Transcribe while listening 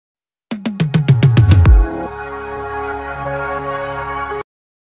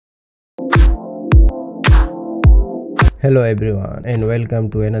Hello everyone and welcome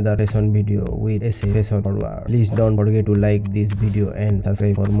to another fashion video with SA Fashion Forward. Please don't forget to like this video and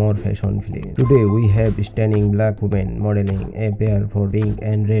subscribe for more fashion films. Today we have stunning black women modeling a pair for pink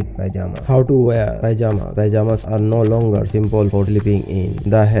and red pajamas. How to wear pajamas? Pajamas are no longer simple for sleeping in.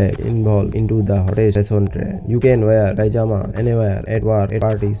 They have evolved into the hottest fashion trend. You can wear pajamas anywhere, at work, at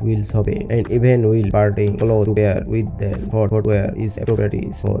parties, while shopping, and even while partying. Clothes to pair with them. Footwear is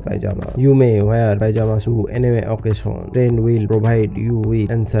appropriate for pajamas. You may wear pajamas to any occasion. Trend will provide you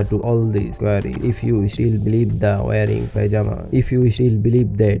with answer to all these queries. If you still believe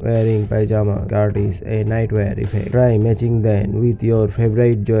that wearing pajama skirt is a nightwear effect, try matching them with your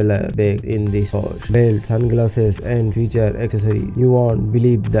favorite jeweler bag in this post. Belt, sunglasses, and feature accessories. You won't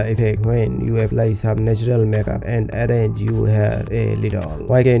believe the effect when you apply some natural makeup and arrange your hair a little.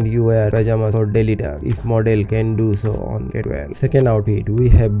 Why can't you wear pajamas for daily tasks if model can do so on catwalk? Second outfit, we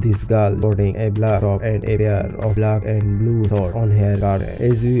have this girl sporting a black top and a pair of black and blue shorts on her garment.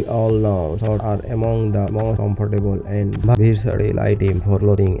 As we all know, shorts are among the most comfortable and versatile item for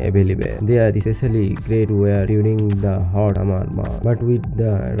clothing available. They are especially great to wear during the hot summer months, but with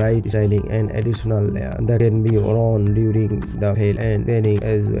the right styling and additional layer, they can be worn during the fall and spring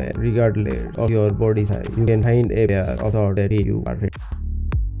as well. Regardless of your body size, you can find a pair of shorts that fit you perfectly.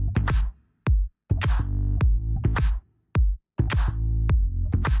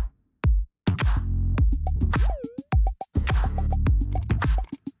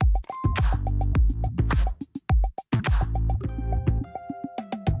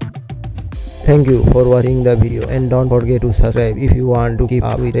 Thank you for watching the video and don't forget to subscribe if you want to keep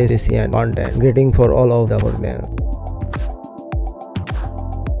up with Asian content. Greeting for all of the world.